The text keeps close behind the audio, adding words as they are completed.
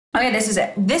Okay, this is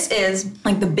it. This is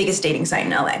like the biggest dating site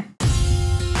in LA.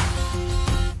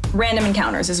 Random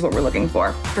encounters is what we're looking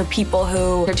for people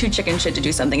who are too chicken shit to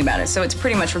do something about it. So it's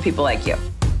pretty much for people like you.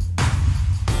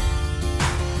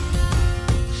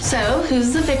 So,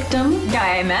 who's the victim?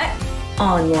 Guy I met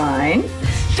online.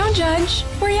 Don't judge.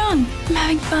 We're young. I'm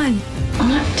having fun. I'm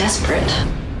not desperate.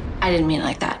 I didn't mean it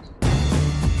like that.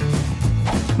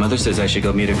 Mother says I should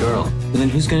go meet a girl. But then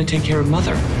who's gonna take care of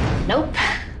Mother? Nope.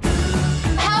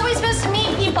 How are we supposed to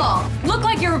meet people? Look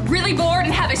like you're really bored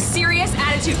and have a serious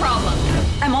attitude problem.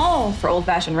 I'm all for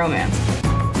old-fashioned romance.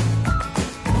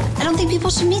 I don't think people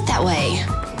should meet that way.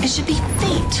 It should be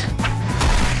fate.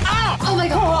 Ow! Oh my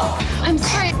God. I'm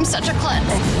sorry, I'm such a klutz.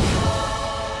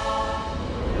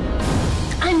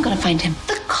 I'm gonna find him.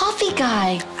 The coffee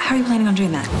guy. How are you planning on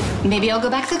doing that? Maybe I'll go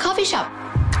back to the coffee shop.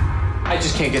 I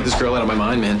just can't get this girl out of my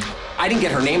mind, man. I didn't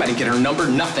get her name, I didn't get her number,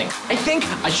 nothing. I think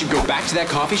I should go back to that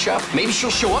coffee shop. Maybe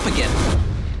she'll show up again.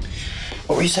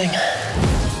 What were you saying?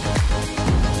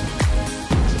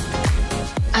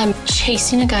 I'm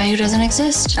chasing a guy who doesn't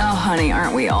exist. Oh, honey,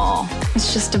 aren't we all?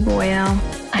 It's just a boy, Al.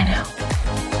 I know.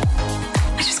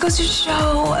 It just goes to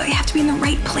show you have to be in the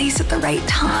right place at the right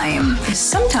time.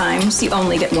 Sometimes you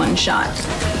only get one shot.